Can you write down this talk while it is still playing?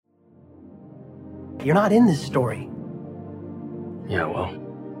You're not in this story. Yeah, well,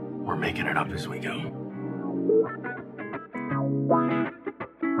 we're making it up as we go.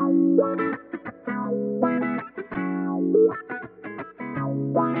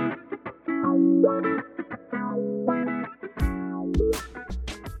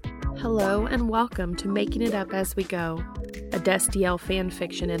 Hello and welcome to Making It Up As We Go, a Destiel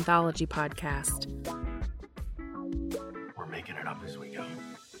fanfiction anthology podcast. We're making it up as we go.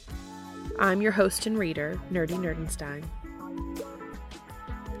 I'm your host and reader, Nerdy Nerdenstein.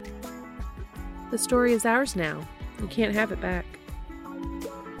 The story is ours now. You can't have it back.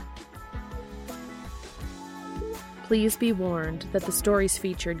 Please be warned that the stories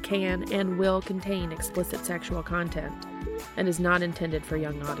featured can and will contain explicit sexual content and is not intended for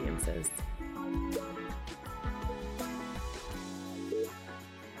young audiences.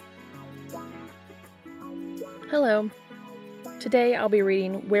 Hello. Today I'll be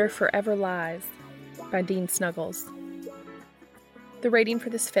reading Where Forever Lies by Dean Snuggles. The rating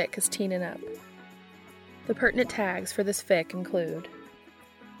for this fic is teen and up. The pertinent tags for this fic include: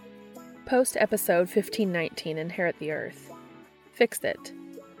 Post episode 1519 Inherit the Earth. Fix It.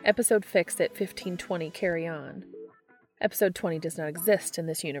 Episode Fix It 1520 Carry On. Episode 20 does not exist in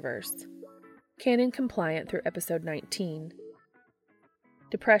this universe. Canon compliant through episode 19.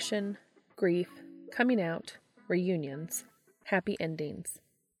 Depression, grief, coming out, reunions, happy endings.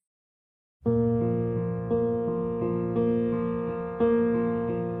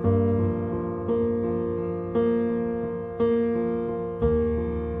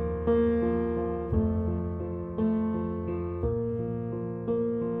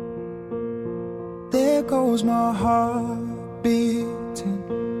 There goes my heart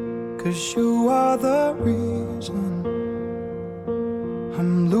beating, 'cause you are the reason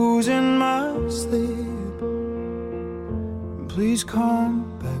I'm losing my sleep. Please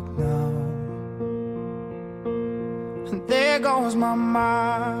come back now. And there goes my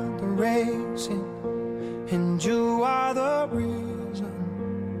mind racing, and you are the reason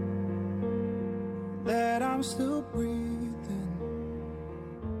that I'm still breathing.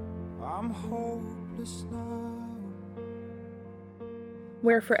 I'm hopeless now.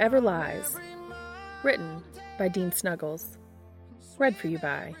 Where Forever Lies. Written by Dean Snuggles. Read for you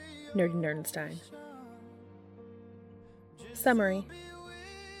by Nerdy Nerdenstein. Summary.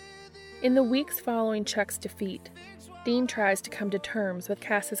 In the weeks following Chuck's defeat, Dean tries to come to terms with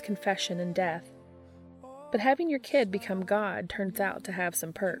Cass's confession and death. But having your kid become God turns out to have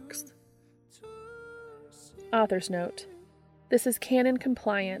some perks. Author's note. This is canon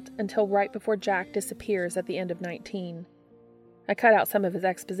compliant until right before Jack disappears at the end of 19. I cut out some of his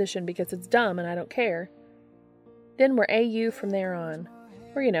exposition because it's dumb and I don't care. Then we're AU from there on.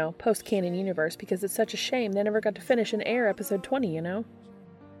 Or, post-canon universe, because it's such a shame they never got to finish and air episode 20,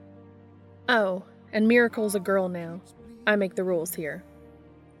 Oh, and Miracle's a girl now. I make the rules here.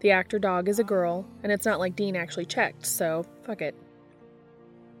 The actor dog is a girl, and it's not like Dean actually checked, so fuck it.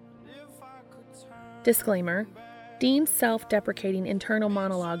 Disclaimer. Dean's self-deprecating internal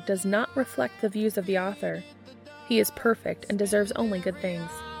monologue does not reflect the views of the author. He is perfect and deserves only good things.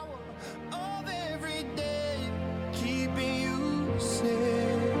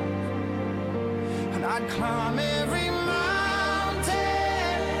 I'd climb every mountain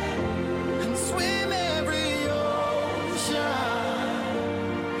and swim every ocean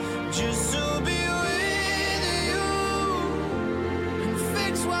just to be with you and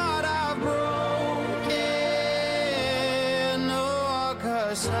fix what I've broken. Oh,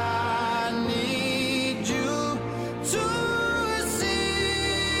 'cause I need you to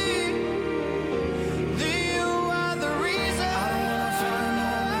see that you are the reason. I don't wanna find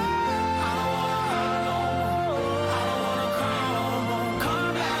no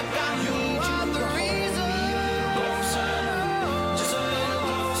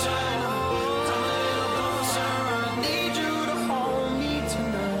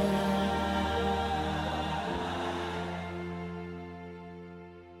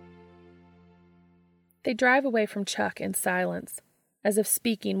They drive away from Chuck in silence, as if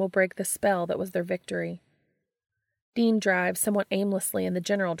speaking will break the spell that was their victory. Dean drives somewhat aimlessly in the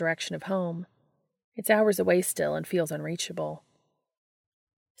general direction of home. It's hours away still and feels unreachable.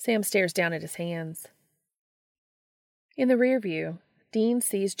 Sam stares down at his hands. In the rear view, Dean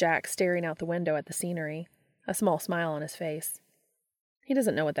sees Jack staring out the window at the scenery, a small smile on his face. He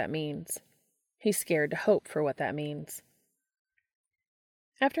doesn't know what that means. He's scared to hope for what that means.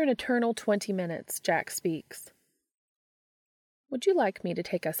 After an eternal 20 minutes, Jack speaks. Would you like me to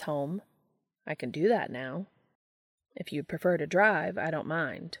take us home? I can do that now. If you'd prefer to drive, I don't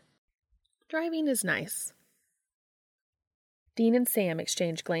mind. Driving is nice. Dean and Sam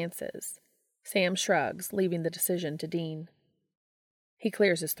exchange glances. Sam shrugs, leaving the decision to Dean. He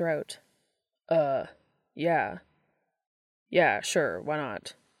clears his throat. Yeah. Yeah, sure, why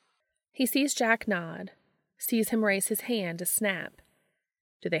not? He sees Jack nod, sees him raise his hand to snap.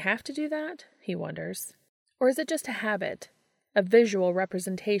 Do they have to do that? He wonders. Or is it just a habit, a visual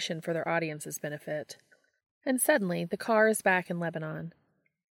representation for their audience's benefit? And suddenly, the car is back in Lebanon.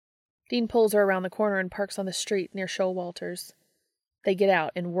 Dean pulls her around the corner and parks on the street near Showalter's. They get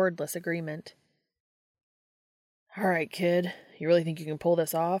out in wordless agreement. All right, kid. You really think you can pull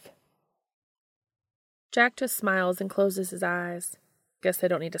this off? Jack just smiles and closes his eyes. Guess they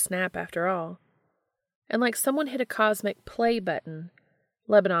don't need to snap after all. And like someone hit a cosmic play button,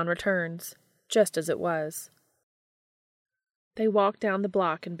 Lebanon returns, just as it was. They walk down the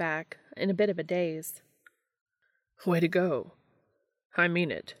block and back in a bit of a daze. Way to go. I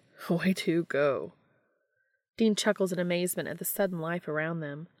mean it. Way to go. Dean chuckles in amazement at the sudden life around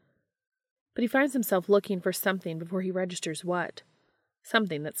them. But he finds himself looking for something before he registers what.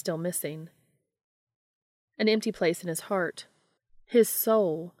 Something that's still missing. An empty place in his heart. His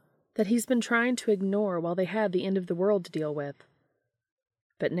soul, that he's been trying to ignore while they had the end of the world to deal with.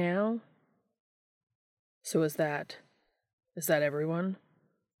 But now? So is that everyone?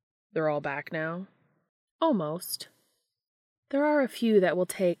 They're all back now? Almost. There are a few that will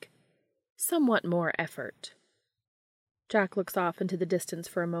take somewhat more effort. Jack looks off into the distance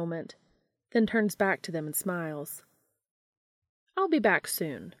for a moment, then turns back to them and smiles. I'll be back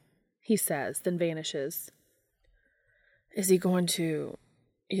soon, he says, then vanishes. Is he going to,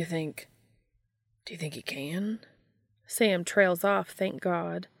 do you think he can? Sam trails off, thank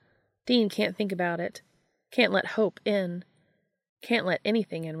God. Dean can't think about it. Can't let hope in. Can't let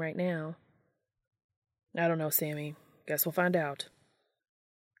anything in right now. I don't know, Sammy. Guess we'll find out.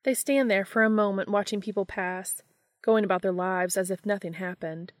 They stand there for a moment watching people pass, going about their lives as if nothing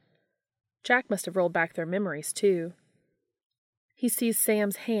happened. Jack must have rolled back their memories, too. He sees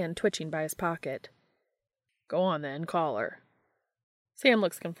Sam's hand twitching by his pocket. Go on then, call her. Sam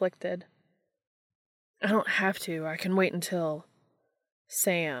looks conflicted. I don't have to. I can wait until...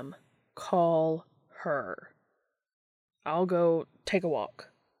 Sam, call her. I'll go take a walk.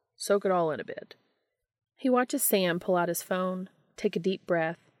 Soak it all in a bit. He watches Sam pull out his phone, take a deep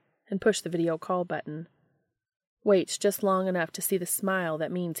breath, and push the video call button. Waits just long enough to see the smile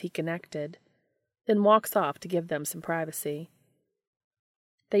that means he connected, then walks off to give them some privacy.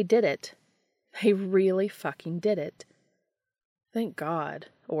 They did it. They really fucking did it. Thank God.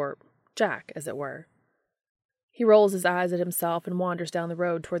 Or Jack, as it were. He rolls his eyes at himself and wanders down the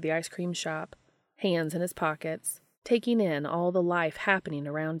road toward the ice cream shop, hands in his pockets, taking in all the life happening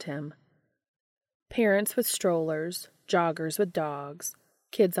around him. Parents with strollers, joggers with dogs,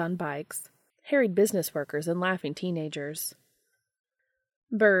 kids on bikes, harried business workers and laughing teenagers.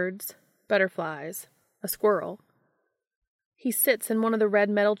 Birds, butterflies, a squirrel. He sits in one of the red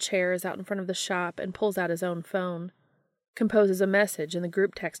metal chairs out in front of the shop and pulls out his own phone, composes a message in the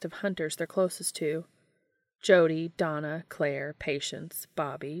group text of hunters they're closest to. Jody, Donna, Claire, Patience,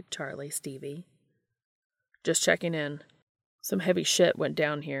 Bobby, Charlie, Stevie. Just checking in. Some heavy shit went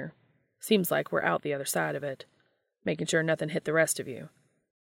down here. Seems like we're out the other side of it. Making sure nothing hit the rest of you.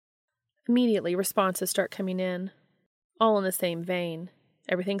 Immediately, responses start coming in. All in the same vein.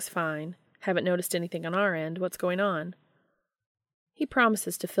 Everything's fine. Haven't noticed anything on our end. What's going on? He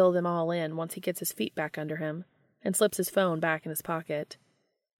promises to fill them all in once he gets his feet back under him, and slips his phone back in his pocket.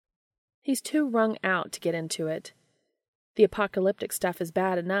 He's too wrung out to get into it. The apocalyptic stuff is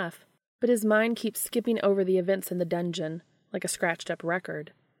bad enough, but his mind keeps skipping over the events in the dungeon, like a scratched-up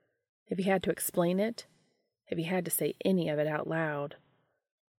record. If he had to explain it, if he had to say any of it out loud.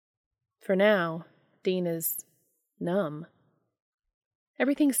 For now, Dean is numb.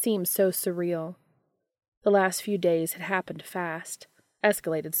 Everything seems so surreal. The last few days had happened fast,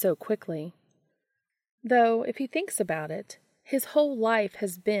 escalated so quickly. Though, if he thinks about it, his whole life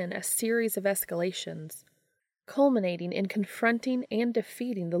has been a series of escalations, culminating in confronting and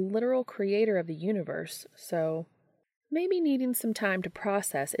defeating the literal creator of the universe, so maybe needing some time to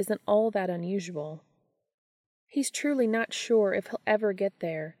process isn't all that unusual. He's truly not sure if he'll ever get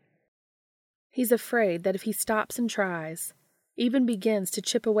there. He's afraid that if he stops and tries, even begins to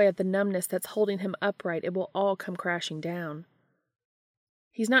chip away at the numbness that's holding him upright, it will all come crashing down.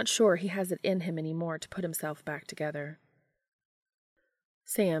 He's not sure he has it in him anymore to put himself back together.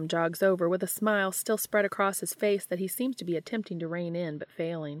 Sam jogs over with a smile still spread across his face that he seems to be attempting to rein in but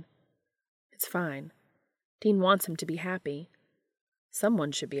failing. It's fine. Dean wants him to be happy.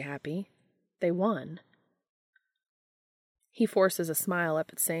 Someone should be happy. They won. He forces a smile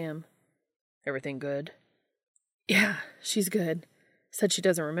up at Sam. Everything good? Yeah, she's good. Said she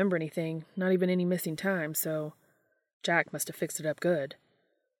doesn't remember anything, not even any missing time, so Jack must have fixed it up good.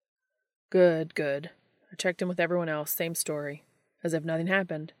 Good. I checked in with everyone else, same story, as if nothing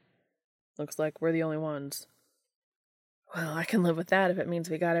happened. Looks like we're the only ones. Well, I can live with that if it means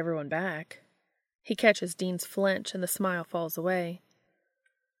we got everyone back. He catches Dean's flinch and the smile falls away.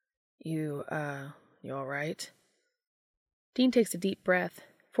 You all right? Dean takes a deep breath,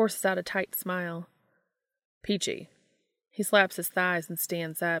 forces out a tight smile. Peachy. He slaps his thighs and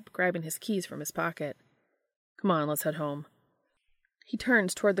stands up, grabbing his keys from his pocket. Come on, let's head home. He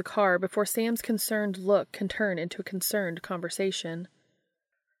turns toward the car before Sam's concerned look can turn into a concerned conversation.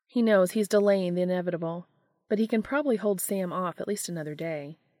 He knows he's delaying the inevitable, but he can probably hold Sam off at least another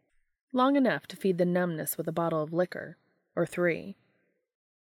day. Long enough to feed the numbness with a bottle of liquor, or 3.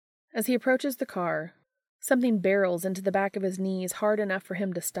 As he approaches the car, something barrels into the back of his knees hard enough for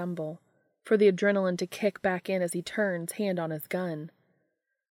him to stumble, for the adrenaline to kick back in as he turns, hand on his gun.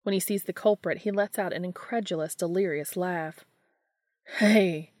 When he sees the culprit, he lets out an incredulous, delirious laugh.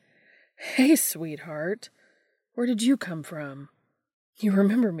 Hey, sweetheart. Where did you come from? You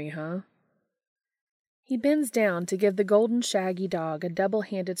remember me, huh? He bends down to give the golden shaggy dog a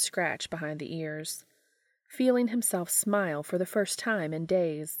double-handed scratch behind the ears, feeling himself smile for the first time in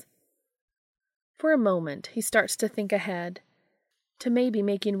days. For a moment, he starts to think ahead, to maybe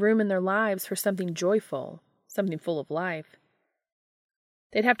making room in their lives for something joyful, something full of life.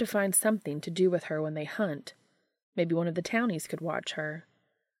 They'd have to find something to do with her when they hunt. Maybe one of the townies could watch her.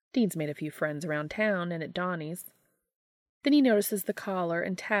 Dean's made a few friends around town and at Donnie's. Then he notices the collar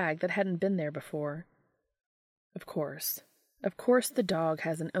and tag that hadn't been there before. Of course the dog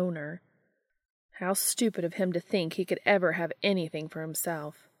has an owner. How stupid of him to think he could ever have anything for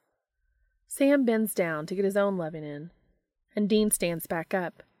himself. Sam bends down to get his own loving in, and Dean stands back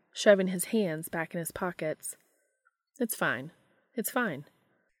up, shoving his hands back in his pockets. It's fine.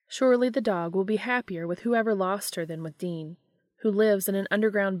 Surely the dog will be happier with whoever lost her than with Dean, who lives in an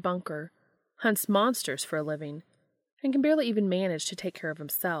underground bunker, hunts monsters for a living, and can barely even manage to take care of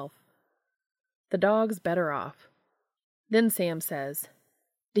himself. The dog's better off. Then Sam says,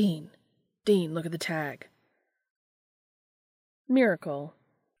 Dean, look at the tag. Miracle.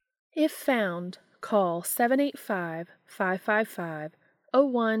 If found, call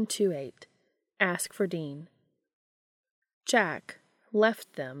 785-555-0128. Ask for Dean. Jack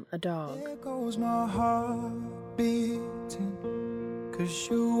left them a dog. There goes my heart beating, 'cause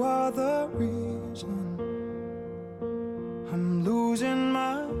you are the reason I'm losing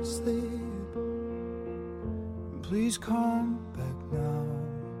my sleep. Please come back now.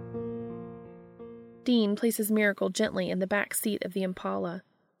 Dean places Miracle gently in the back seat of the Impala,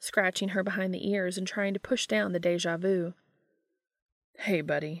 scratching her behind the ears and trying to push down the déjà vu. Hey,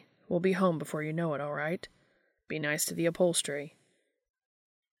 buddy, we'll be home before you know it, all right? Be nice to the upholstery.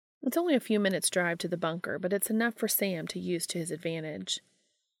 It's only a few minutes' drive to the bunker, but it's enough for Sam to use to his advantage.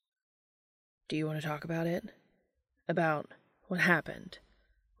 Do you want to talk about it? About what happened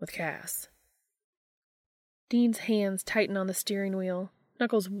with Cass? Dean's hands tighten on the steering wheel,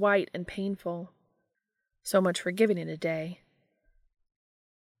 knuckles white and painful. So much for giving it a day.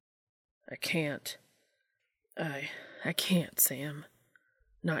 I can't, Sam.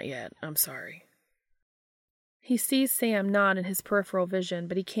 Not yet, I'm sorry. He sees Sam nod in his peripheral vision,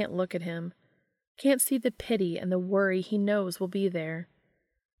 but he can't look at him. Can't see the pity and the worry he knows will be there.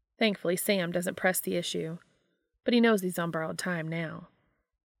 Thankfully, Sam doesn't press the issue, but he knows he's on borrowed time now.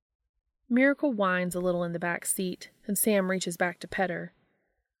 Miracle whines a little in the back seat, and Sam reaches back to pet her.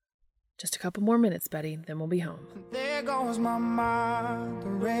 Just a couple more minutes, buddy, then we'll be home. There goes my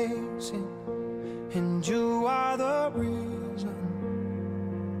mind racing, and you are the reason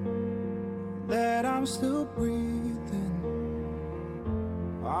that I'm still breathing.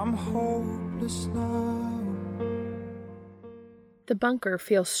 I'm hopeless now. The bunker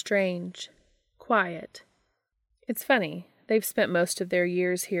feels strange, quiet. It's funny, they've spent most of their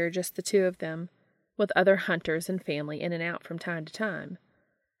years here, just the two of them, with other hunters and family in and out from time to time.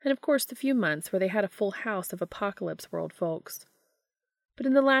 And of course the few months where they had a full house of Apocalypse World folks. But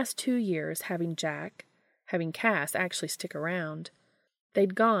in the last 2 years, having Cass actually stick around,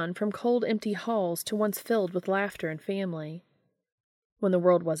 they'd gone from cold, empty halls to ones filled with laughter and family. When the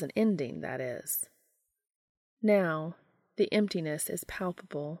world wasn't ending, that is. Now, the emptiness is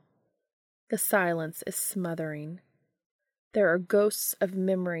palpable. The silence is smothering. There are ghosts of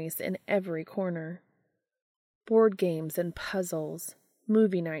memories in every corner. Board games and puzzles,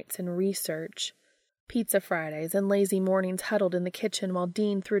 movie nights and research, pizza Fridays and lazy mornings huddled in the kitchen while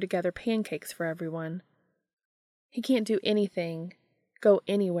Dean threw together pancakes for everyone. He can't do anything, go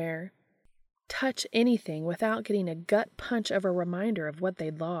anywhere. touch anything without getting a gut punch of a reminder of what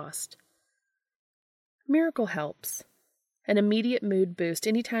they'd lost. Miracle helps. An immediate mood boost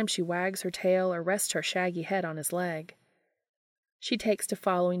anytime she wags her tail or rests her shaggy head on his leg. She takes to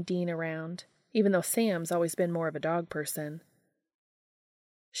following Dean around, even though Sam's always been more of a dog person.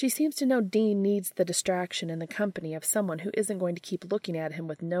 She seems to know Dean needs the distraction and the company of someone who isn't going to keep looking at him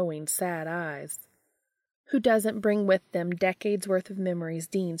with knowing, sad eyes, who doesn't bring with them decades' worth of memories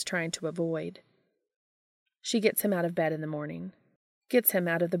Dean's trying to avoid. She gets him out of bed in the morning, gets him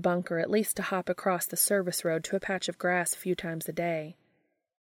out of the bunker at least to hop across the service road to a patch of grass a few times a day.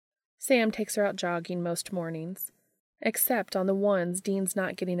 Sam takes her out jogging most mornings, except on the ones Dean's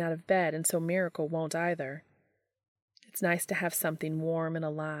not getting out of bed and so Miracle won't either. It's nice to have something warm and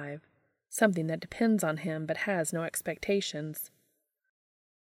alive, something that depends on him but has no expectations.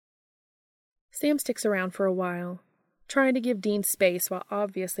 Sam sticks around for a while, trying to give Dean space while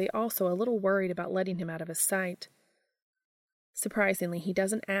obviously also a little worried about letting him out of his sight. Surprisingly, he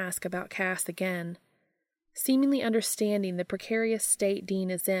doesn't ask about Cass again, seemingly understanding the precarious state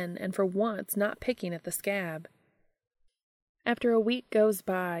Dean is in and for once not picking at the scab. After a week goes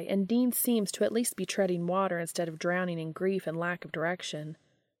by, and Dean seems to at least be treading water instead of drowning in grief and lack of direction,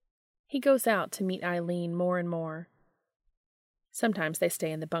 he goes out to meet Eileen more and more. Sometimes they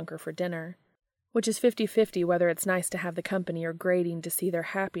stay in the bunker for dinner, which is 50-50 whether it's nice to have the company or grating to see their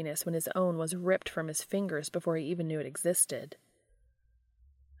happiness when his own was ripped from his fingers before he even knew it existed.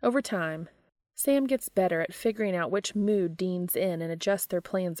 Over time, Sam gets better at figuring out which mood Dean's in and adjusts their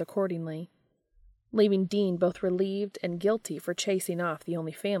plans accordingly, leaving Dean both relieved and guilty for chasing off the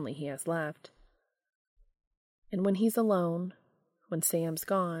only family he has left. And when he's alone, when Sam's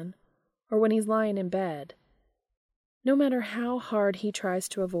gone, or when he's lying in bed, no matter how hard he tries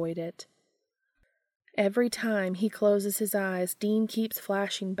to avoid it, every time he closes his eyes, Dean keeps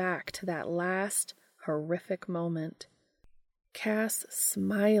flashing back to that last, horrific moment. Cass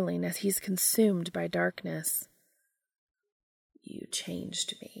smiling as he's consumed by darkness. "You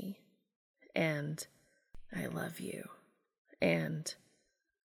changed me. And I love you. And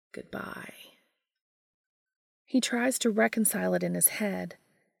goodbye." He tries to reconcile it in his head,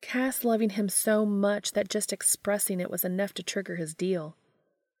 Cass loving him so much that just expressing it was enough to trigger his deal.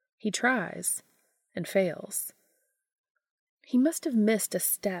 He tries, and fails. He must have missed a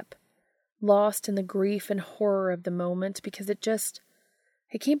step, lost in the grief and horror of the moment because it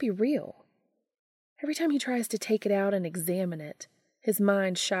can't be real. Every time he tries to take it out and examine it, his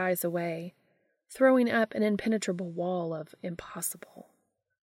mind shies away, throwing up an impenetrable wall of impossible.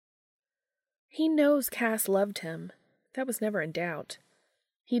 He knows Cass loved him. That was never in doubt.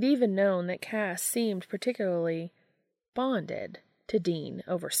 He'd even known that Cass seemed particularly bonded to Dean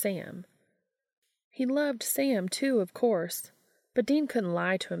over Sam. He loved Sam, too, of course, but Dean couldn't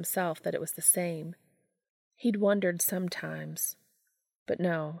lie to himself that it was the same. He'd wondered sometimes. But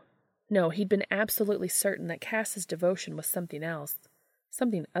no, he'd been absolutely certain that Cass's devotion was something else,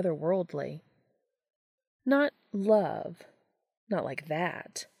 something otherworldly. Not love, not like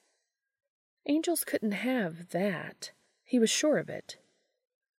that. Angels couldn't have that. He was sure of it.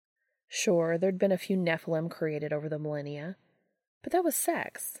 Sure, there'd been a few Nephilim created over the millennia, but that was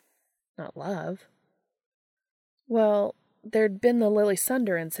sex, not love. Well, there'd been the Lily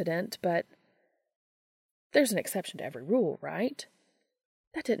Sunder incident, but there's an exception to every rule, right?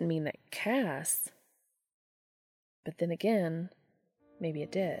 That didn't mean that Cass... But then again, maybe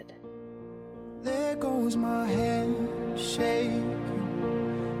it did. There goes my hand shaking,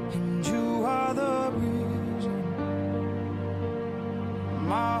 and you are the reason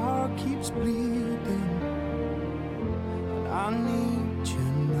my heart keeps bleeding, and I need you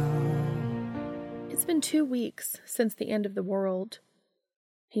now. It's been 2 weeks since the end of the world.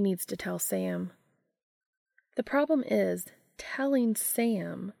 He needs to tell Sam. The problem is, telling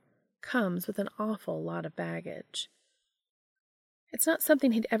Sam comes with an awful lot of baggage. It's not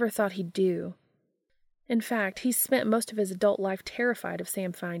something he'd ever thought he'd do. In fact, he's spent most of his adult life terrified of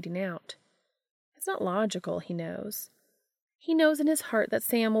Sam finding out. It's not logical, he knows. He knows in his heart that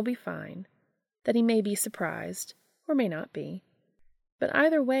Sam will be fine, that he may be surprised, or may not be. But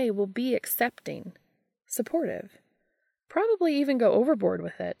either way will be accepting, supportive, probably even go overboard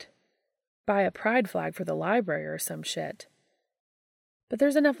with it. Buy a pride flag for the library or some shit. But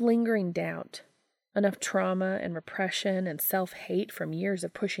there's enough lingering doubt, enough trauma and repression and self-hate from years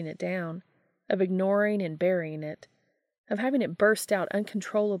of pushing it down, of ignoring and burying it, of having it burst out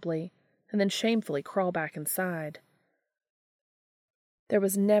uncontrollably and then shamefully crawl back inside. There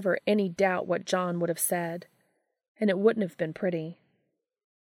was never any doubt what John would have said, and it wouldn't have been pretty.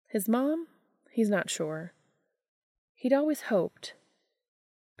 His mom? He's not sure. He'd always hoped.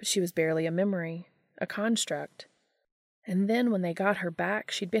 But she was barely a memory, a construct. And then when they got her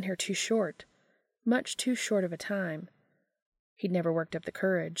back, she'd been here too short, much too short of a time. He'd never worked up the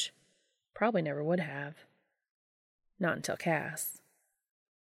courage. Probably never would have. Not until Cass.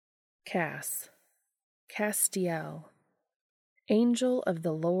 Cass. Castiel. Angel of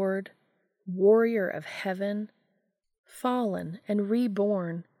the Lord, warrior of heaven, fallen and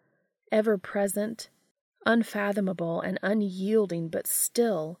reborn, ever-present, unfathomable and unyielding, but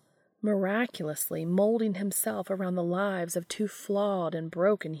still, miraculously molding himself around the lives of two flawed and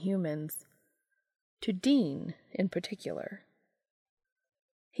broken humans. To Dean, in particular.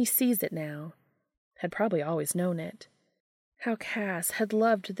 He sees it now, had probably always known it. How Cass had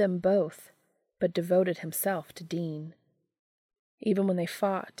loved them both, but devoted himself to Dean. Even when they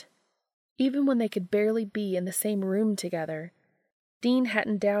fought, even when they could barely be in the same room together, Dean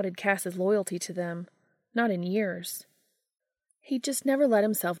hadn't doubted Cass's loyalty to them, not in years. He just never let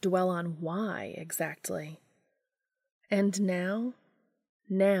himself dwell on why exactly. And now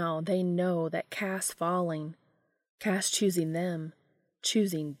they know that Cass falling, Cass choosing them,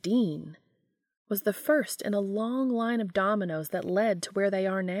 choosing Dean, was the first in a long line of dominoes that led to where they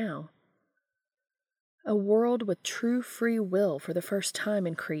are now. A world with true free will for the first time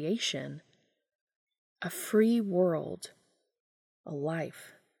in creation. A free world. A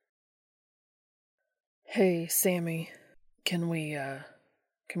life. Hey, Sammy, can we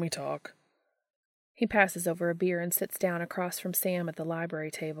talk? He passes over a beer and sits down across from Sam at the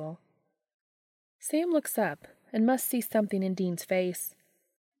library table. Sam looks up and must see something in Dean's face.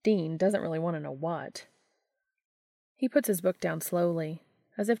 Dean doesn't really want to know what. He puts his book down slowly,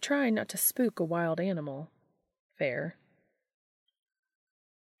 as if trying not to spook a wild animal. Fair.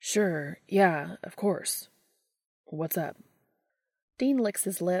 Sure, yeah, of course. What's up? Dean licks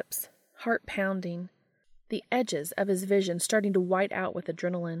his lips, heart pounding, the edges of his vision starting to white out with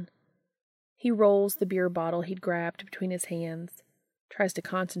adrenaline. He rolls the beer bottle he'd grabbed between his hands, tries to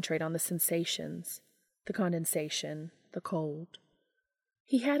concentrate on the sensations, the condensation, the cold.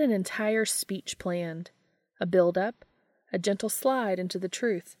 He had an entire speech planned, a build-up, a gentle slide into the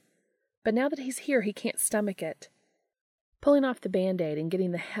truth. But now that he's here, he can't stomach it. Pulling off the Band-Aid and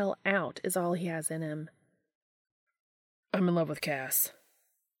getting the hell out is all he has in him. I'm in love with Cass.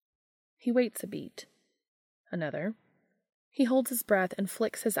 He waits a beat. Another. He holds his breath and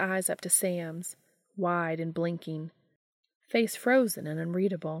flicks his eyes up to Sam's, wide and blinking, face frozen and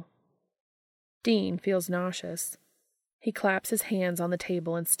unreadable. Dean feels nauseous. He claps his hands on the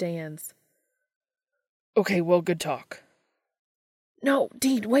table and stands. Okay, well, good talk. No,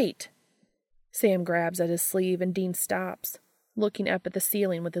 Dean, wait! Sam grabs at his sleeve and Dean stops, looking up at the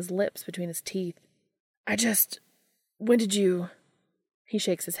ceiling with his lips between his teeth. When did you... He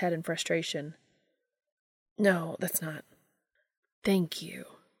shakes his head in frustration. No, that's not... Thank you,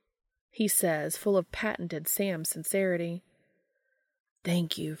 he says, full of patented Sam sincerity.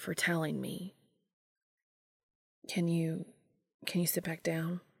 Thank you for telling me. Can you sit back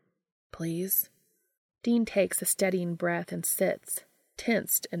down, please? Dean takes a steadying breath and sits,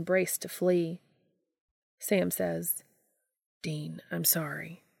 tensed and braced to flee. Sam says, Dean, I'm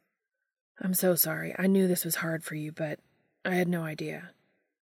sorry. I'm so sorry. I knew this was hard for you, but I had no idea.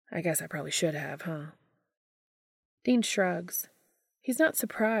 I guess I probably should have, huh? Dean shrugs. He's not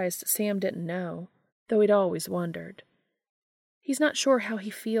surprised Sam didn't know, though he'd always wondered. He's not sure how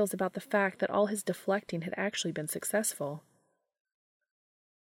he feels about the fact that all his deflecting had actually been successful.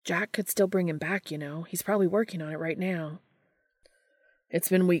 Jack could still bring him back, you know. He's probably working on it right now. It's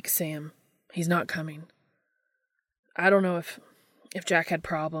been weeks, Sam. He's not coming. I don't know if Jack had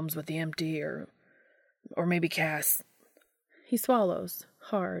problems with the empty or maybe Cass. He swallows,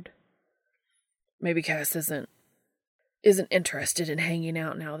 hard. Maybe Cass isn't interested in hanging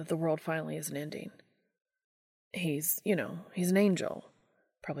out now that the world finally isn't ending. He's an angel.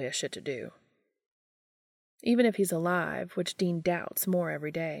 Probably has shit to do. Even if he's alive, which Dean doubts more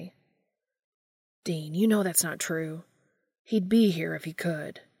every day. Dean, you know that's not true. He'd be here if he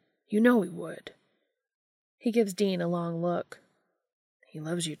could. You know he would. He gives Dean a long look. He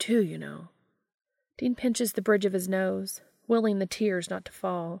loves you too, you know. Dean pinches the bridge of his nose, willing the tears not to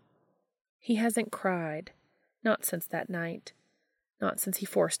fall. He hasn't cried, not since that night, not since he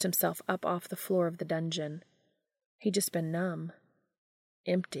forced himself up off the floor of the dungeon. He'd just been numb,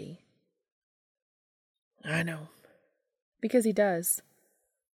 empty. I know. Because he does.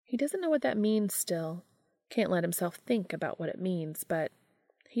 He doesn't know what that means still. Can't let himself think about what it means, but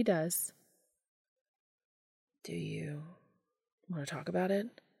he does. Do you want to talk about it?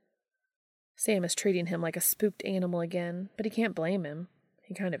 Sam is treating him like a spooked animal again, but he can't blame him.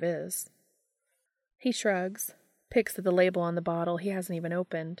 He kind of is. He shrugs, picks at the label on the bottle he hasn't even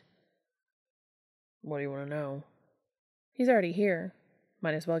opened. What do you want to know? He's already here.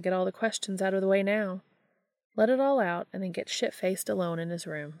 Might as well get all the questions out of the way now. Let it all out and then get shit-faced alone in his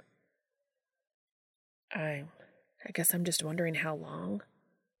room. I guess I'm just wondering how long.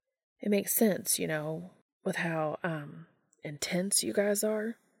 It makes sense, with how, intense you guys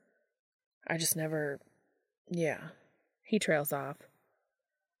are. I just never, He trails off.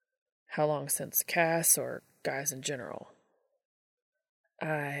 How long since Cass or guys in general?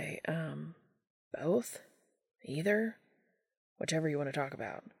 Both? Either? Whichever you want to talk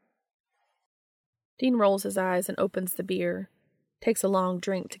about. Dean rolls his eyes and opens the beer, takes a long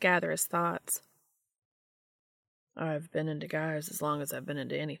drink to gather his thoughts. I've been into guys as long as I've been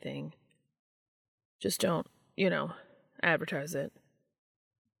into anything. Just don't, advertise it.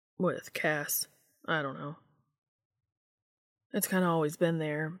 With Cass, I don't know. It's kind of always been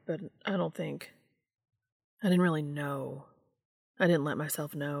there, but I didn't really know. I didn't let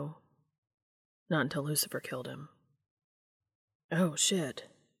myself know. Not until Lucifer killed him. Oh, shit.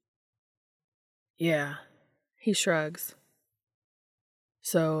 Yeah. He shrugs.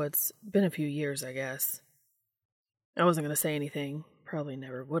 So it's been a few years, I guess. I wasn't going to say anything. Probably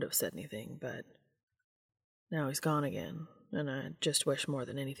never would have said anything, but now he's gone again, and I just wish more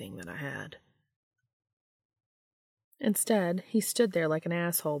than anything that I had. Instead, he stood there like an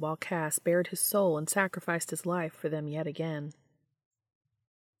asshole while Cass bared his soul and sacrificed his life for them yet again.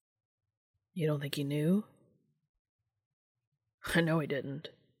 You don't think he knew? I know he didn't.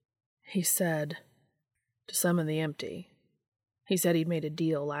 He said to summon the empty. He said he'd made a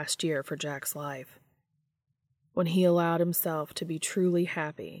deal last year for Jack's life. When he allowed himself to be truly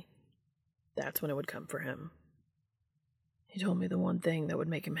happy, that's when it would come for him. He told me the one thing that would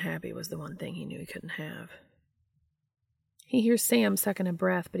make him happy was the one thing he knew he couldn't have. He hears Sam sucking a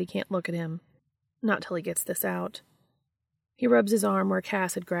breath, but he can't look at him. Not till he gets this out. He rubs his arm where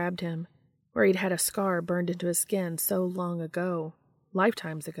Cass had grabbed him, where he'd had a scar burned into his skin so long ago,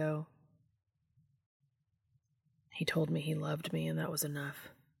 lifetimes ago. He told me he loved me, and that was enough.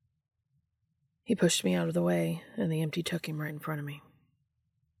 He pushed me out of the way, and the empty took him right in front of me.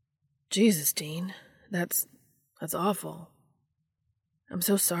 Jesus, Dean, that's awful. I'm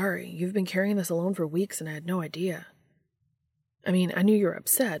so sorry. You've been carrying this alone for weeks, and I had no idea. I mean, I knew you were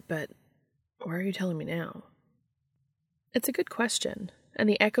upset, but why are you telling me now? It's a good question, and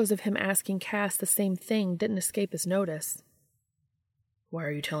the echoes of him asking Cass the same thing didn't escape his notice. Why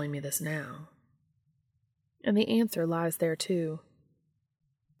are you telling me this now? And the answer lies there, too.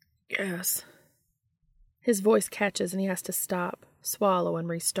 Yes. His voice catches and he has to stop, swallow, and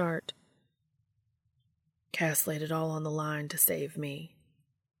restart. Cass laid it all on the line to save me.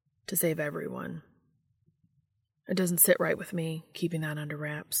 To save everyone. It doesn't sit right with me, keeping that under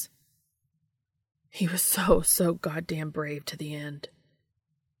wraps. He was so goddamn brave to the end.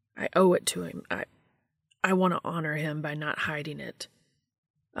 I owe it to him. I want to honor him by not hiding it.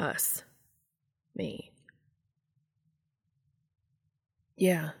 Us. Me.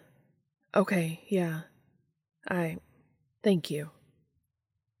 Yeah. Okay, yeah. Thank you.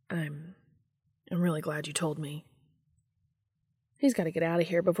 I'm really glad you told me. He's got to get out of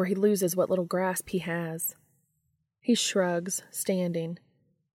here before he loses what little grasp he has. He shrugs, standing.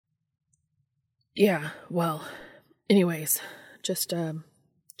 Yeah, well, anyways, just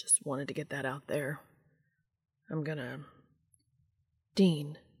wanted to get that out there. I'm gonna...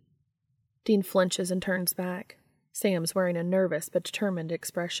 Dean. Dean flinches and turns back. Sam's wearing a nervous but determined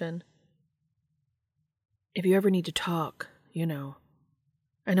expression. If you ever need to talk, I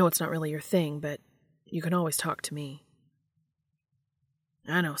know it's not really your thing, but you can always talk to me.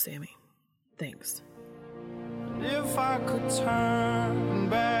 I know, Sammy. Thanks. If I could turn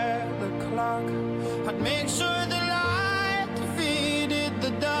back the clock, I'd make sure the light defeated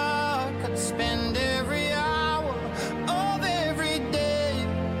the dark. I'd spend every hour of every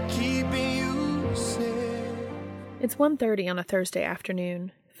day keeping you safe. It's 1:30 on a Thursday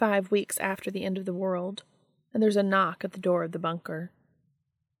afternoon, 5 weeks after the end of the world, and there's a knock at the door of the bunker.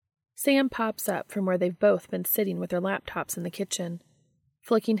 Sam pops up from where they've both been sitting with their laptops in the kitchen,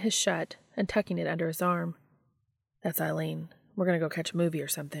 flicking his shut and tucking it under his arm. That's Eileen. We're going to go catch a movie or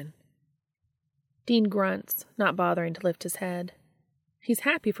something. Dean grunts, not bothering to lift his head. He's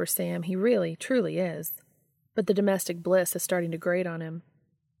happy for Sam, he really, truly is, but the domestic bliss is starting to grate on him.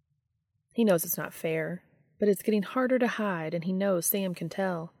 He knows it's not fair, but it's getting harder to hide, and he knows Sam can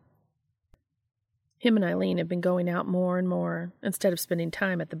tell. Him and Eileen have been going out more and more, instead of spending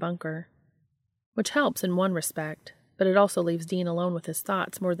time at the bunker. Which helps in one respect, but it also leaves Dean alone with his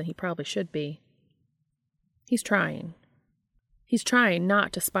thoughts more than he probably should be. He's trying. He's trying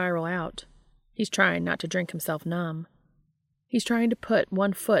not to spiral out. He's trying not to drink himself numb. He's trying to put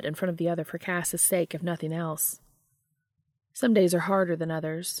one foot in front of the other for Cass's sake, if nothing else. Some days are harder than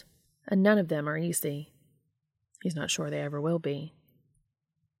others, and none of them are easy. He's not sure they ever will be.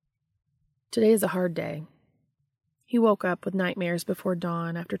 Today is a hard day. He woke up with nightmares before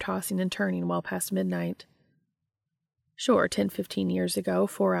dawn after tossing and turning well past midnight. Sure, 10-15 years ago,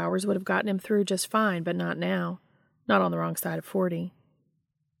 4 hours would have gotten him through just fine, but not now. Not on the wrong side of 40.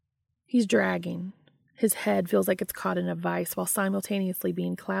 He's dragging. His head feels like it's caught in a vice while simultaneously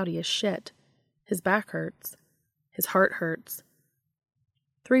being cloudy as shit. His back hurts. His heart hurts.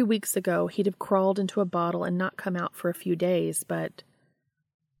 3 weeks ago, he'd have crawled into a bottle and not come out for a few days, but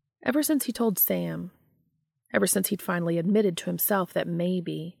ever since he told Sam, ever since he'd finally admitted to himself that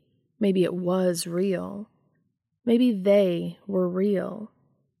maybe it was real, maybe they were real,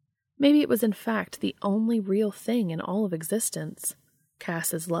 maybe it was in fact the only real thing in all of existence,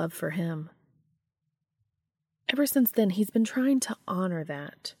 Cass's love for him. Ever since then, he's been trying to honor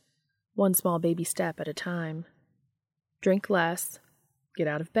that, one small baby step at a time. Drink less, get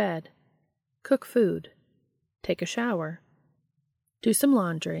out of bed, cook food, take a shower, do some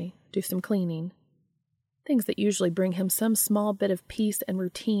laundry, do some cleaning. Things that usually bring him some small bit of peace and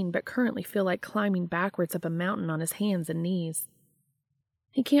routine but currently feel like climbing backwards up a mountain on his hands and knees.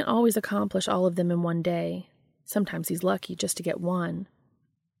 He can't always accomplish all of them in one day. Sometimes he's lucky just to get one.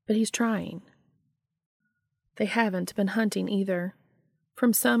 But he's trying. They haven't been hunting either.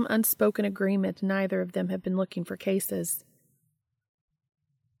 From some unspoken agreement, neither of them have been looking for cases.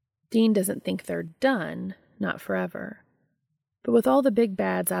 Dean doesn't think they're done, not forever. But with all the big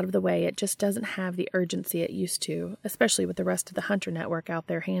bads out of the way, it just doesn't have the urgency it used to, especially with the rest of the Hunter Network out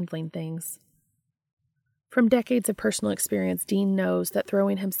there handling things. From decades of personal experience, Dean knows that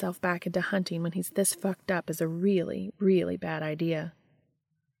throwing himself back into hunting when he's this fucked up is a really, really bad idea.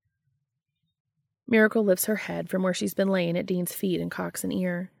 Miracle lifts her head from where she's been laying at Dean's feet and cocks an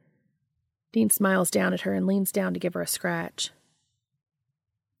ear. Dean smiles down at her and leans down to give her a scratch.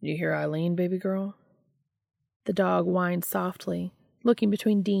 You hear Eileen, baby girl? The dog whines softly, looking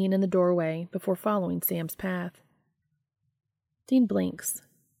between Dean and the doorway before following Sam's path. Dean blinks.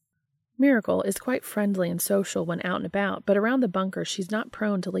 Miracle is quite friendly and social when out and about, but around the bunker she's not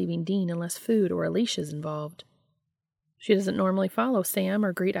prone to leaving Dean unless food or a leash is involved. She doesn't normally follow Sam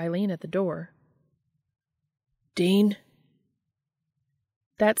or greet Eileen at the door. Dean?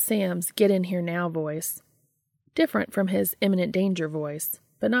 That's Sam's get-in-here-now voice. Different from his imminent danger voice,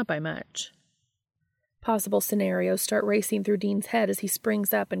 but not by much. Possible scenarios start racing through Dean's head as he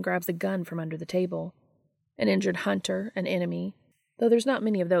springs up and grabs a gun from under the table. An injured hunter, an enemy, though there's not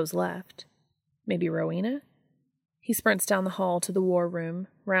many of those left. Maybe Rowena? He sprints down the hall to the war room,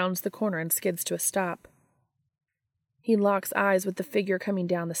 rounds the corner and skids to a stop. He locks eyes with the figure coming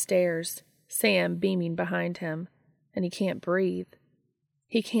down the stairs, Sam beaming behind him, and he can't breathe.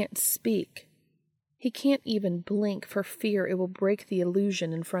 He can't speak. He can't even blink for fear it will break the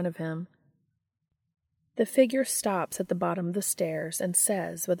illusion in front of him. The figure stops at the bottom of the stairs and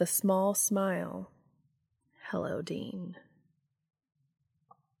says with a small smile, "Hello, Dean."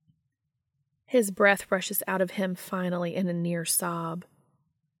 His breath rushes out of him finally in a near sob.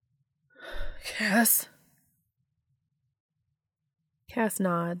 Cass? Cass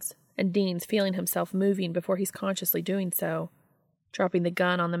nods, and Dean's feeling himself moving before he's consciously doing so, dropping the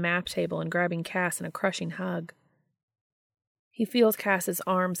gun on the map table and grabbing Cass in a crushing hug. He feels Cass's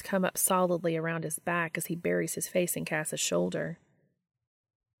arms come up solidly around his back as he buries his face in Cass's shoulder.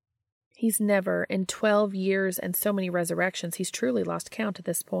 He's never, in 12 years and so many resurrections he's truly lost count at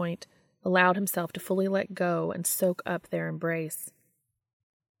this point, allowed himself to fully let go and soak up their embrace.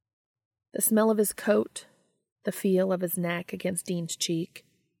 The smell of his coat, the feel of his neck against Dean's cheek,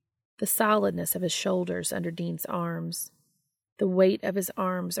 the solidness of his shoulders under Dean's arms, the weight of his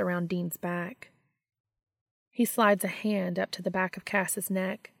arms around Dean's back. He slides a hand up to the back of Cass's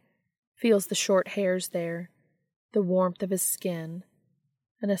neck, feels the short hairs there, the warmth of his skin,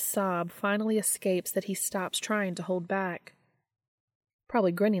 and a sob finally escapes that he stops trying to hold back.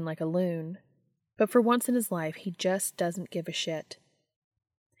 Probably grinning like a loon, but for once in his life he just doesn't give a shit.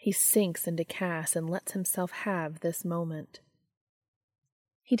 He sinks into Cass and lets himself have this moment.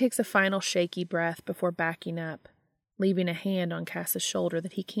 He takes a final shaky breath before backing up, leaving a hand on Cass's shoulder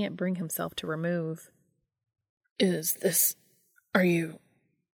that he can't bring himself to remove. Are you...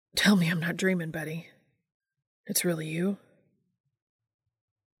 Tell me I'm not dreaming, Betty. It's really you?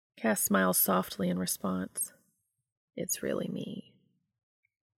 Cass smiles softly in response. It's really me.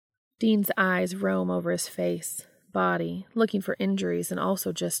 Dean's eyes roam over his face, body, looking for injuries and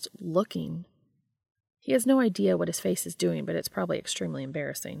also just looking. He has no idea what his face is doing, but it's probably extremely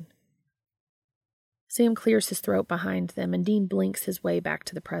embarrassing. Sam clears his throat behind them, and Dean blinks his way back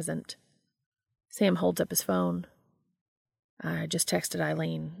to the present. Sam holds up his phone. I just texted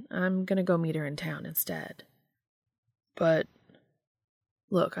Eileen. I'm gonna go meet her in town instead. But,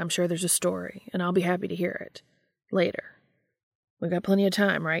 look, I'm sure there's a story, and I'll be happy to hear it. Later. We got plenty of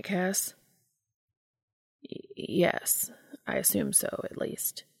time, right, Cass? Yes, I assume so, at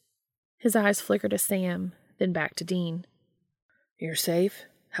least. His eyes flicker to Sam, then back to Dean. You're safe?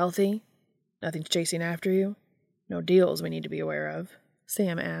 Healthy? Nothing's chasing after you? No deals we need to be aware of?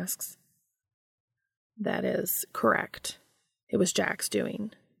 Sam asks. That is correct. It was Jack's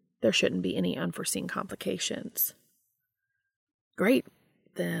doing. There shouldn't be any unforeseen complications. Great.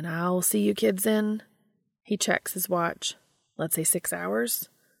 Then I'll see you kids in... He checks his watch. Let's say 6 hours.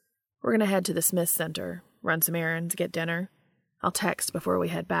 We're gonna head to the Smith Center, run some errands, get dinner. I'll text before we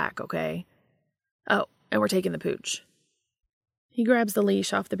head back, okay? Oh, and we're taking the pooch. He grabs the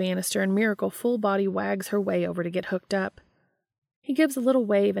leash off the banister, and Miracle full body wags her way over to get hooked up. He gives a little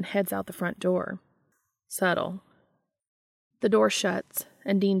wave and heads out the front door. Subtle. The door shuts,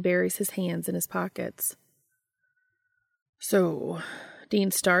 and Dean buries his hands in his pockets. So,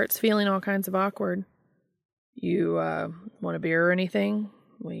 Dean starts, feeling all kinds of awkward. You, want a beer or anything?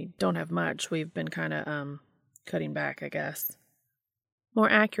 We don't have much. We've been kinda, cutting back, I guess. More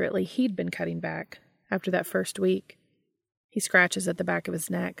accurately, he'd been cutting back after that first week. He scratches at the back of his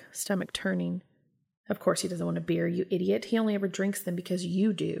neck, stomach turning. Of course he doesn't want a beer, you idiot. He only ever drinks them because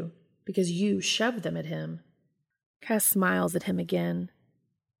you do. Because you shove them at him. Cass smiles at him again.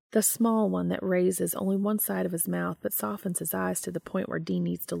 The small one that raises only one side of his mouth but softens his eyes to the point where Dean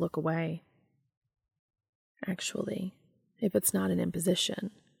needs to look away. Actually, if it's not an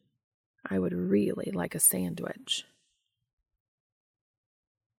imposition, I would really like a sandwich.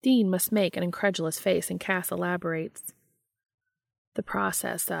 Dean must make an incredulous face, and Cass elaborates. The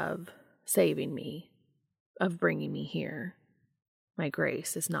process of saving me, of bringing me here. My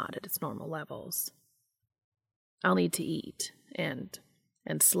grace is not at its normal levels. I'll need to eat and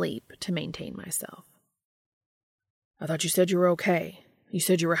sleep to maintain myself. I thought you said you were okay. You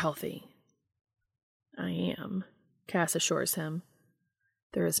said you were healthy. I am, Cass assures him.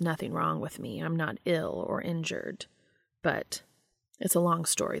 There is nothing wrong with me. I'm not ill or injured. But it's a long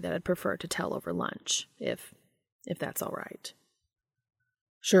story that I'd prefer to tell over lunch, if that's all right.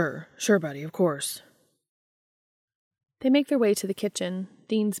 Sure, buddy, of course. They make their way to the kitchen,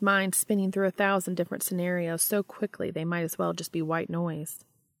 Dean's mind spinning through 1,000 different scenarios so quickly they might as well just be white noise.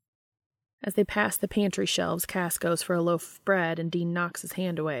 As they pass the pantry shelves, Cass goes for a loaf of bread, and Dean knocks his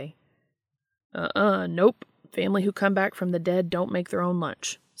hand away. Nope. Family who come back from the dead don't make their own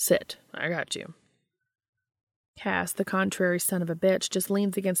lunch. Sit. I got you. Cass, the contrary son of a bitch, just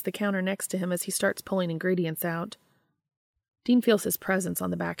leans against the counter next to him as he starts pulling ingredients out. Dean feels his presence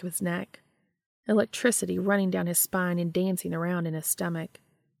on the back of his neck, electricity running down his spine and dancing around in his stomach.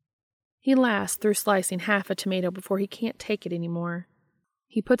 He laughs through slicing half a tomato before he can't take it anymore.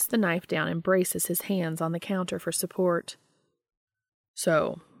 He puts the knife down and braces his hands on the counter for support.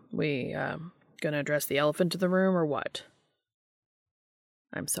 So, we, gonna address the elephant in the room or what?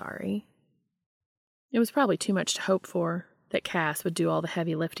 I'm sorry. It was probably too much to hope for, that Cass would do all the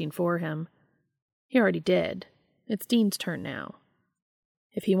heavy lifting for him. He already did. It's Dean's turn now.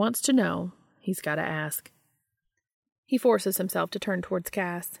 If he wants to know, he's got to ask. He forces himself to turn towards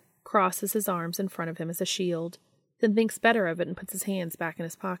Cass, crosses his arms in front of him as a shield, then thinks better of it and puts his hands back in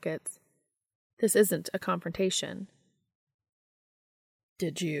his pockets. This isn't a confrontation.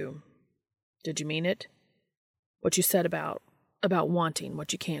 Did you mean it? What you said about wanting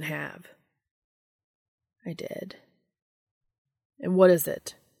what you can't have? I did. And what is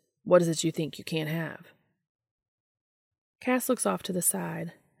it? What is it you think you can't have? Cass looks off to the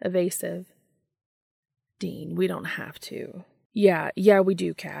side, evasive. Dean, we don't have to. Yeah, we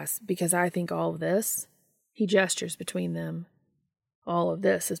do, Cass, because I think all of this, he gestures between them, all of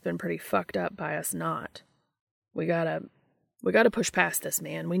this has been pretty fucked up by us not. We gotta push past this,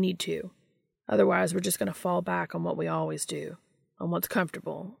 man. We need to. Otherwise, we're just gonna fall back on what we always do, on what's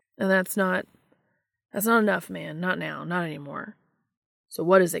comfortable. And that's not enough, man. Not now, not anymore. So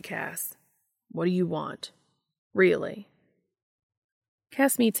what is it, Cass? What do you want? Really?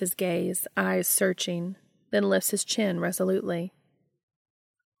 Cass meets his gaze, eyes searching, then lifts his chin resolutely.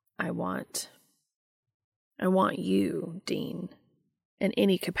 I want you, Dean. In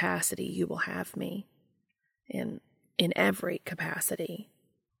any capacity you will have me. In every capacity.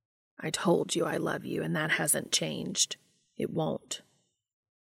 I told you I love you, and that hasn't changed. It won't.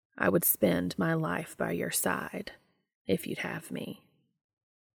 I would spend my life by your side, if you'd have me.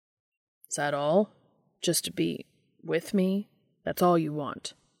 Is that all? Just to be with me? That's all you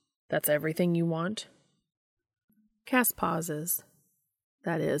want? That's everything you want? Cass pauses.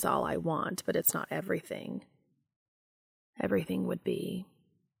 That is all I want, but it's not everything. Everything would be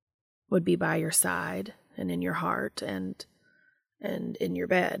by your side and in your heart and in your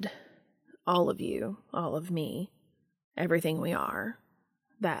bed. All of you, all of me, everything we are.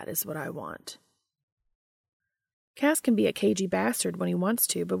 That is what I want. Cass can be a cagey bastard when he wants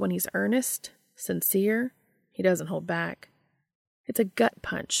to, but when he's earnest, sincere, he doesn't hold back. It's a gut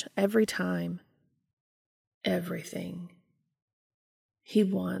punch every time. Everything. He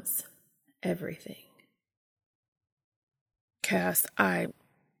wants everything. Cass,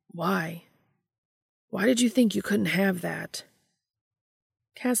 why? Why did you think you couldn't have that?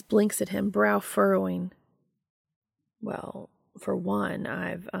 Cass blinks at him, brow furrowing. Well, for one,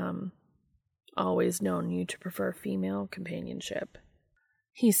 I've, always known you to prefer female companionship,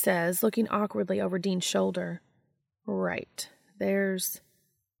 he says, looking awkwardly over Dean's shoulder. Right, there's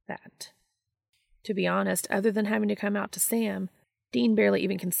that. To be honest, other than having to come out to Sam, Dean barely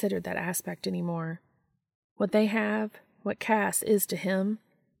even considered that aspect anymore. What they have, what Cass is to him,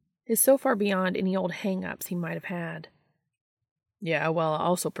 is so far beyond any old hang-ups he might have had. Yeah, well, I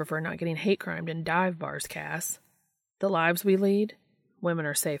also prefer not getting hate-crimed in dive bars, Cass. The lives we lead, women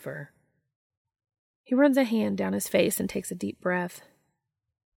are safer. He runs a hand down his face and takes a deep breath.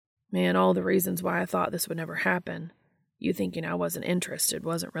 Man, all the reasons why I thought this would never happen, you thinking I wasn't interested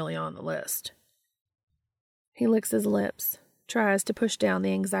wasn't really on the list. He licks his lips, tries to push down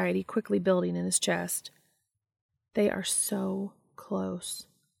the anxiety quickly building in his chest. They are so close.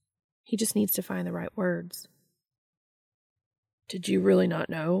 He just needs to find the right words. Did you really not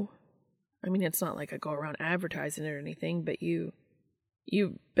know? I mean, it's not like I go around advertising it or anything, but you've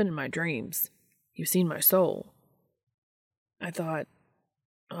been in my dreams. You've seen my soul. I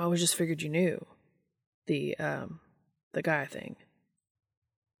always just figured you knew. The guy thing.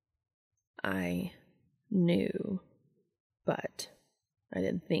 I knew, but I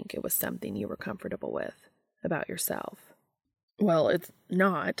didn't think it was something you were comfortable with about yourself. Well, it's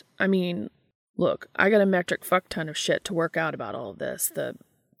not. I mean, look, I got a metric fuck ton of shit to work out about all of this. The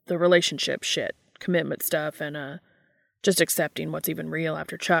relationship shit, commitment stuff, and just accepting what's even real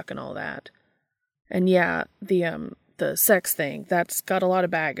after Chuck and all that. And yeah, the sex thing, that's got a lot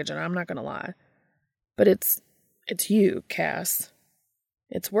of baggage, and I'm not gonna lie. But it's you, Cass.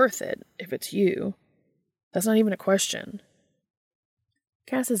 It's worth it if it's you. That's not even a question.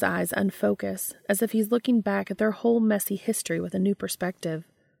 Cass's eyes unfocus, as if he's looking back at their whole messy history with a new perspective.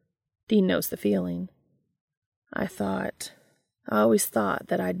 Dean knows the feeling. I always thought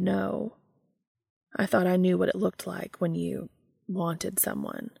that I'd know. I thought I knew what it looked like when you wanted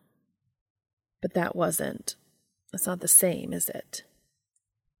someone. But that's not the same, is it?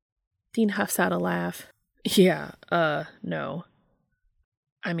 Dean huffs out a laugh. Yeah, no.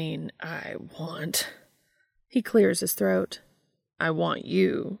 I mean, He clears his throat. I want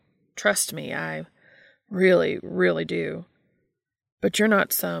you. Trust me, I really, really do. But you're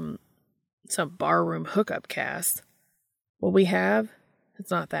not some barroom hookup, Cass. What we have,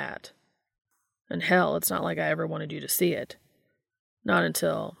 it's not that. And hell, it's not like I ever wanted you to see it. Not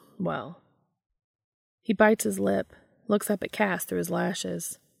until, well... He bites his lip, looks up at Cass through his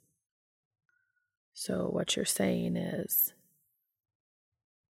lashes. So what you're saying is...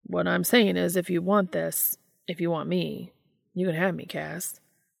 What I'm saying is, if you want this, if you want me, you can have me, Cass.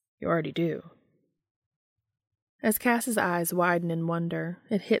 You already do. As Cass's eyes widen in wonder,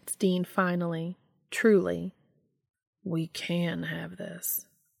 it hits Dean finally, truly. We can have this.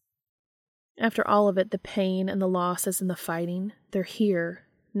 After all of it, the pain and the losses and the fighting, they're here,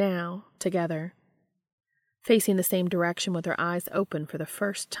 now, together. Facing the same direction with their eyes open for the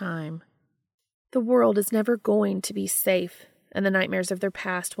first time. The world is never going to be safe, and the nightmares of their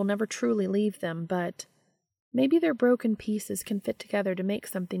past will never truly leave them, but maybe their broken pieces can fit together to make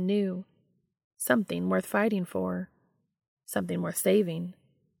something new. Something worth fighting for. Something worth saving.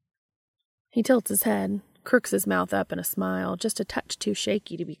 He tilts his head, crooks his mouth up in a smile, just a touch too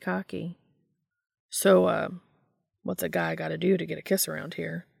shaky to be cocky. So, what's a guy gotta do to get a kiss around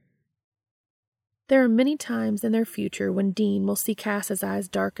here? There are many times in their future when Dean will see Cass's eyes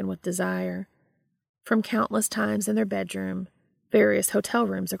darken with desire. From countless times in their bedroom, various hotel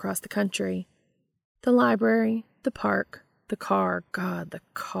rooms across the country, the library, the park, the car, God, the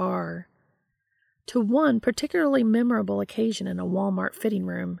car, to one particularly memorable occasion in a Walmart fitting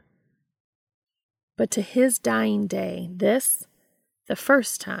room. But to his dying day, this, the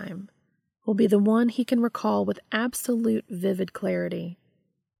first time, will be the one he can recall with absolute vivid clarity.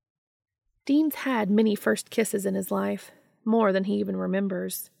 Dean's had many first kisses in his life, more than he even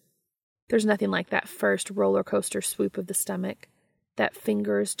remembers. There's nothing like that first roller coaster swoop of the stomach, that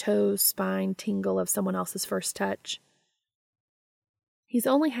fingers, toes, spine tingle of someone else's first touch. He's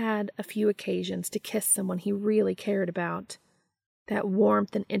only had a few occasions to kiss someone he really cared about. That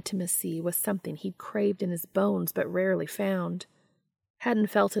warmth and intimacy was something he'd craved in his bones but rarely found.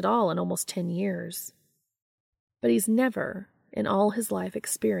 Hadn't felt at all in almost 10 years. But he's never, in all his life,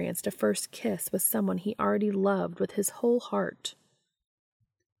 experienced a first kiss with someone he already loved with his whole heart.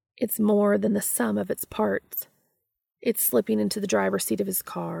 It's more than the sum of its parts. It's slipping into the driver's seat of his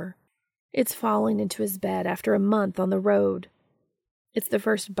car. It's falling into his bed after a month on the road. It's the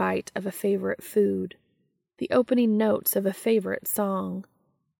first bite of a favorite food, the opening notes of a favorite song,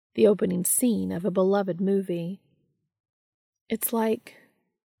 the opening scene of a beloved movie. It's like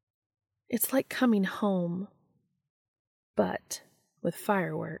coming home, but with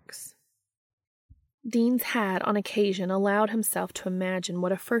fireworks. Dean's had, on occasion, allowed himself to imagine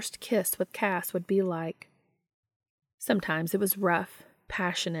what a first kiss with Cass would be like. Sometimes it was rough,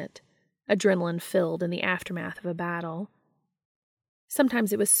 passionate, adrenaline-filled in the aftermath of a battle.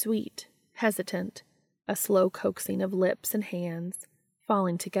 Sometimes it was sweet, hesitant, a slow coaxing of lips and hands,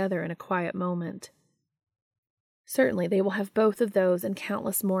 falling together in a quiet moment. Certainly they will have both of those and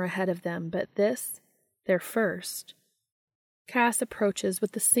countless more ahead of them, but this, their first. Cass approaches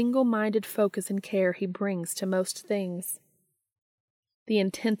with the single-minded focus and care he brings to most things. The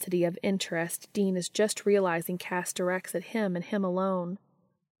intensity of interest Dean is just realizing Cass directs at him and him alone,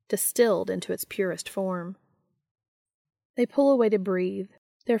 distilled into its purest form. They pull away to breathe,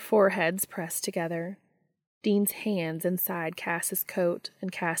 their foreheads pressed together. Dean's hands inside Cass's coat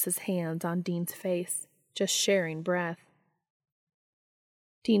and Cass's hands on Dean's face, just sharing breath.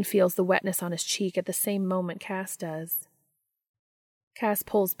 Dean feels the wetness on his cheek at the same moment Cass does. Cass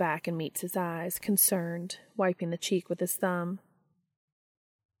pulls back and meets his eyes, concerned, wiping the cheek with his thumb.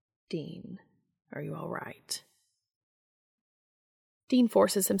 Dean, are you all right? Dean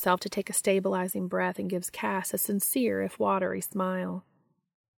forces himself to take a stabilizing breath and gives Cass a sincere, if watery, smile.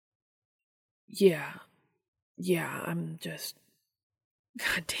 Yeah, I'm just...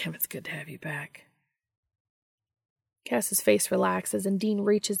 God damn, it's good to have you back. Cass's face relaxes and Dean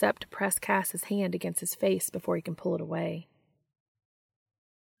reaches up to press Cass's hand against his face before he can pull it away.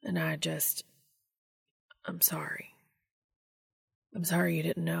 And I'm sorry. I'm sorry you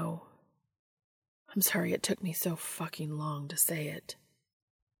didn't know. I'm sorry it took me so fucking long to say it.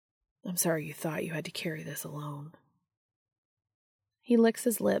 I'm sorry you thought you had to carry this alone. He licks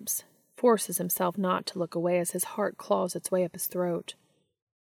his lips, forces himself not to look away as his heart claws its way up his throat.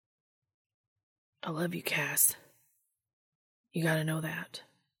 I love you, Cass. You gotta know that.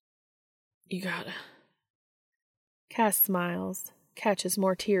 You gotta. Cass smiles, catches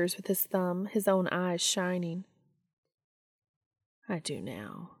more tears with his thumb, his own eyes shining. I do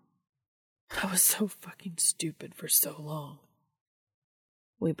now. I was so fucking stupid for so long.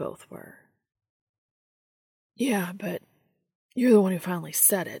 We both were. Yeah, but you're the one who finally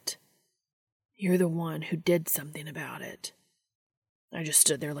said it. You're the one who did something about it. I just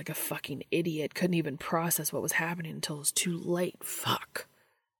stood there like a fucking idiot, couldn't even process what was happening until it was too late. Fuck.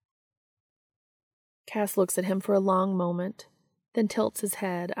 Cass looks at him for a long moment, then tilts his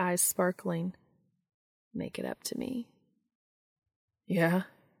head, eyes sparkling. Make it up to me. Yeah?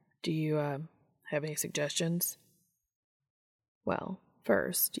 Do you, have any suggestions? Well,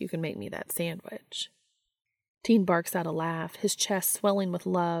 first, you can make me that sandwich. Dean barks out a laugh, his chest swelling with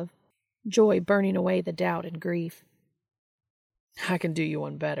love, joy burning away the doubt and grief. I can do you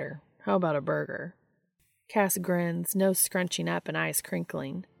one better. How about a burger? Cass grins, nose scrunching up and eyes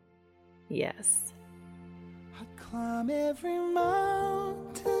crinkling. Yes. I'd climb every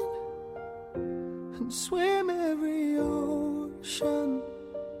mountain and swim every ocean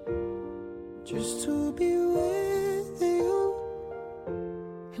just to be with you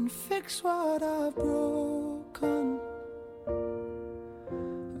and fix what I've broken.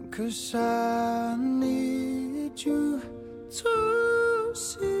 'Cause I need you to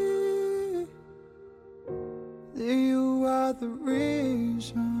see that you are the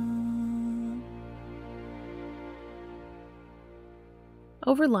reason.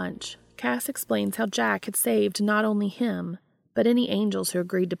 Over lunch, Cass explains how Jack had saved not only him, but any angels who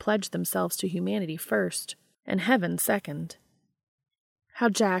agreed to pledge themselves to humanity first, and heaven second. How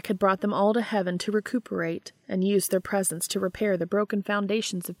Jack had brought them all to heaven to recuperate and use their presence to repair the broken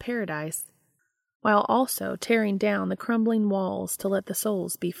foundations of paradise, while also tearing down the crumbling walls to let the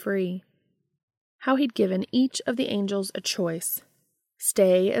souls be free. How he'd given each of the angels a choice: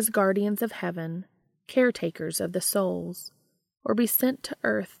 stay as guardians of heaven, caretakers of the souls, or be sent to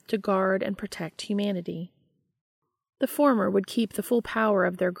earth to guard and protect humanity. The former would keep the full power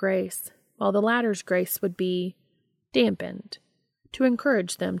of their grace, while the latter's grace would be dampened to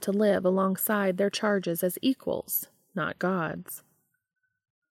encourage them to live alongside their charges as equals, not gods.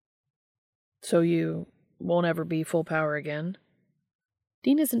 So you won't ever be full power again?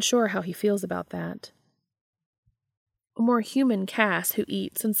 Dean isn't sure how he feels about that. A more human Cass who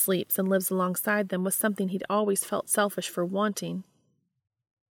eats and sleeps and lives alongside them was something he'd always felt selfish for wanting,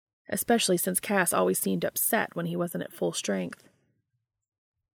 especially since Cass always seemed upset when he wasn't at full strength.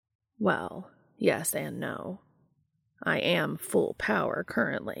 Well, yes and no. I am full power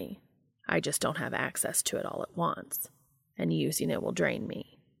currently. I just don't have access to it all at once, and using it will drain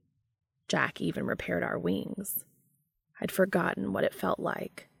me. Jack even repaired our wings. I'd forgotten what it felt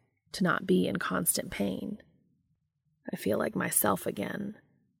like to not be in constant pain. I feel like myself again,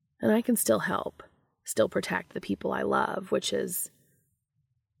 and I can still help, still protect the people I love, which is,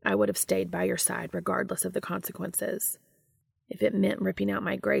 I would have stayed by your side regardless of the consequences. If it meant ripping out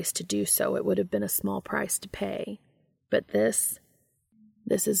my grace to do so, it would have been a small price to pay. But this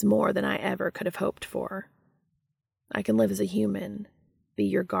is more than I ever could have hoped for. I can live as a human, be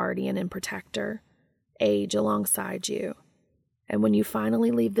your guardian and protector, age alongside you, and when you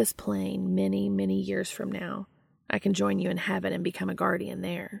finally leave this plane many, many years from now, I can join you in heaven and become a guardian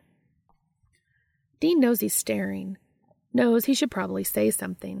there. Dean knows he's staring, knows he should probably say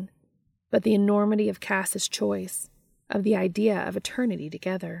something, but the enormity of Cass's choice, of the idea of eternity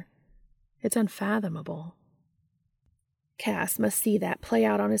together, it's unfathomable. Cass must see that play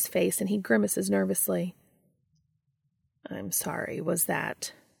out on his face, and he grimaces nervously. I'm sorry, was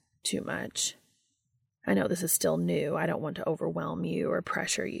that too much? I know this is still new. I don't want to overwhelm you or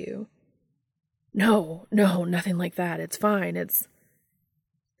pressure you. No, nothing like that. It's fine.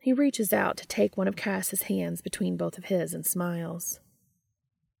 He reaches out to take one of Cass's hands between both of his and smiles.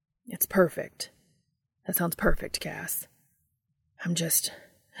 It's perfect. That sounds perfect, Cass.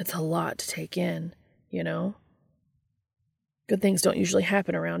 It's a lot to take in, you know? Good things don't usually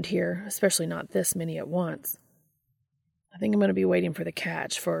happen around here, especially not this many at once. I think I'm going to be waiting for the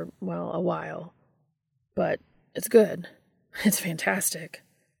catch for, well, a while. But it's good. It's fantastic.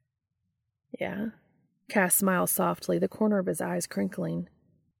 Yeah? Cass smiles softly, the corner of his eyes crinkling.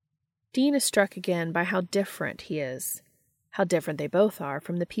 Dean is struck again by how different he is, how different they both are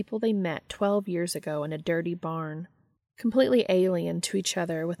from the people they met 12 years ago in a dirty barn, completely alien to each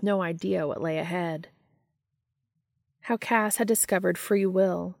other with no idea what lay ahead. How Cass had discovered free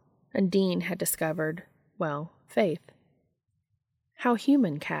will, and Dean had discovered, well, faith. How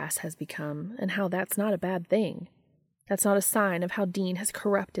human Cass has become, and how that's not a bad thing. That's not a sign of how Dean has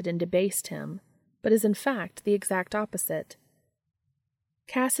corrupted and debased him, but is in fact the exact opposite.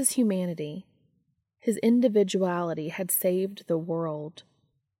 Cass's humanity, his individuality had saved the world.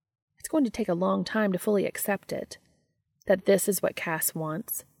 It's going to take a long time to fully accept it, that this is what Cass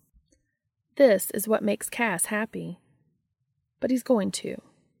wants. This is what makes Cass happy. But he's going to.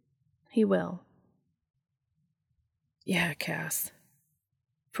 He will. Yeah, Cass.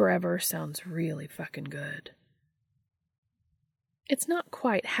 Forever sounds really fucking good. It's not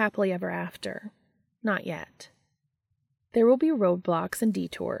quite happily ever after. Not yet. There will be roadblocks and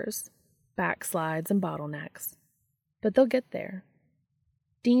detours, backslides and bottlenecks. But they'll get there.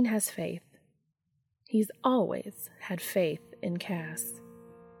 Dean has faith. He's always had faith in Cass.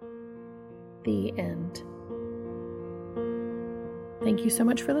 The end. Thank you so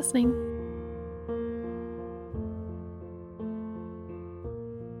much for listening.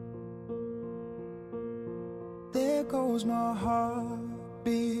 There goes my heart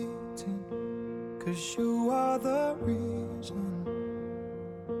beating, 'cause you are the reason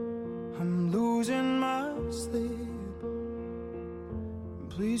I'm losing my sleep.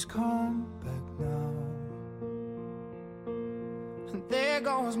 Please come back now. And there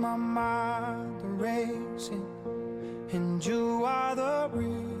goes my mind racing, and you are the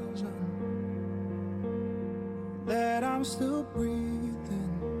reason that I'm still breathing.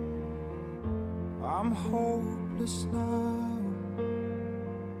 I'm hopeless now.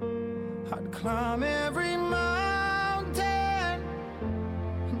 I'd climb every mountain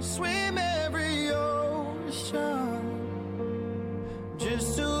and swim every ocean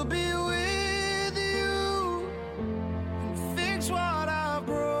just to be with you and fix what I've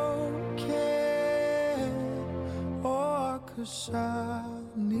broken. Oh, 'cause I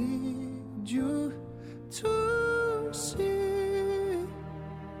need you to see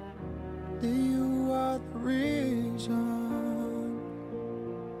that you are the reason.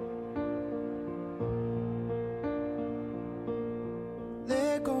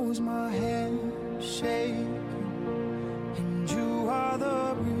 There goes my hand shaking, and you are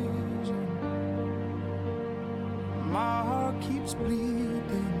the reason. My heart keeps bleeding,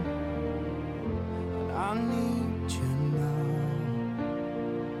 and I need you now.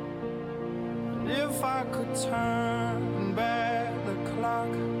 I could turn back the clock,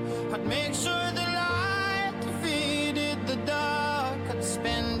 I'd make sure the light defeated the dark. I'd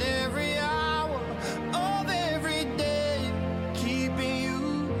spend every hour of every day keeping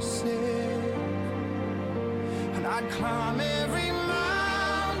you safe, and I'd climb every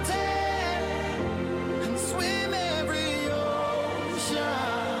mountain and swim every ocean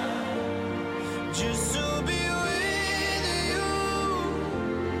just to be with you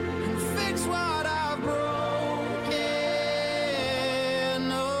and fix what I've broken.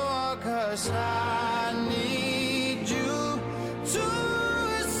 Oh, 'cause I need you to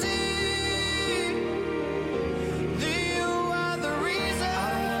see that you are the reason. I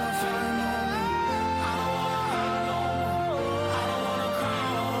don't wanna cry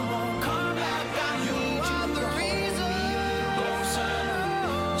no more. Come back, I need you. Are the reason.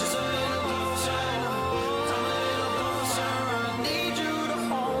 Just a little closer. Come a little closer. I need you to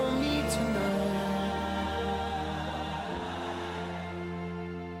hold me tonight.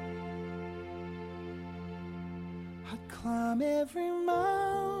 I'd climb every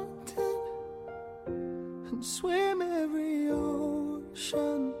mountain and swim every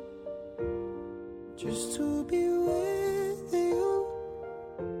ocean just to be with you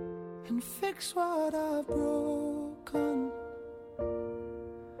and fix what I've broken.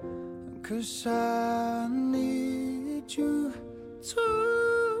 'Cause I need you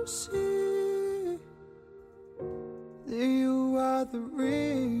to see that you are the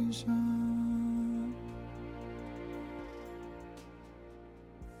reason.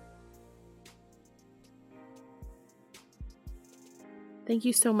 Thank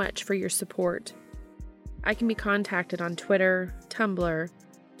you so much for your support. I can be contacted on Twitter, Tumblr,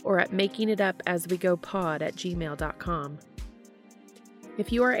 or at makingitupaswegopod@gmail.com.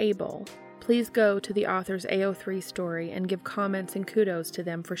 If you are able, please go to the author's AO3 story and give comments and kudos to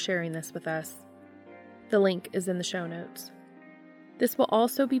them for sharing this with us. The link is in the show notes. This will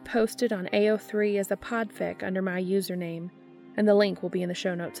also be posted on AO3 as a podfic under my username, and the link will be in the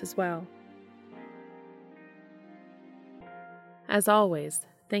show notes as well. As always,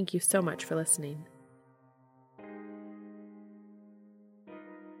 thank you so much for listening.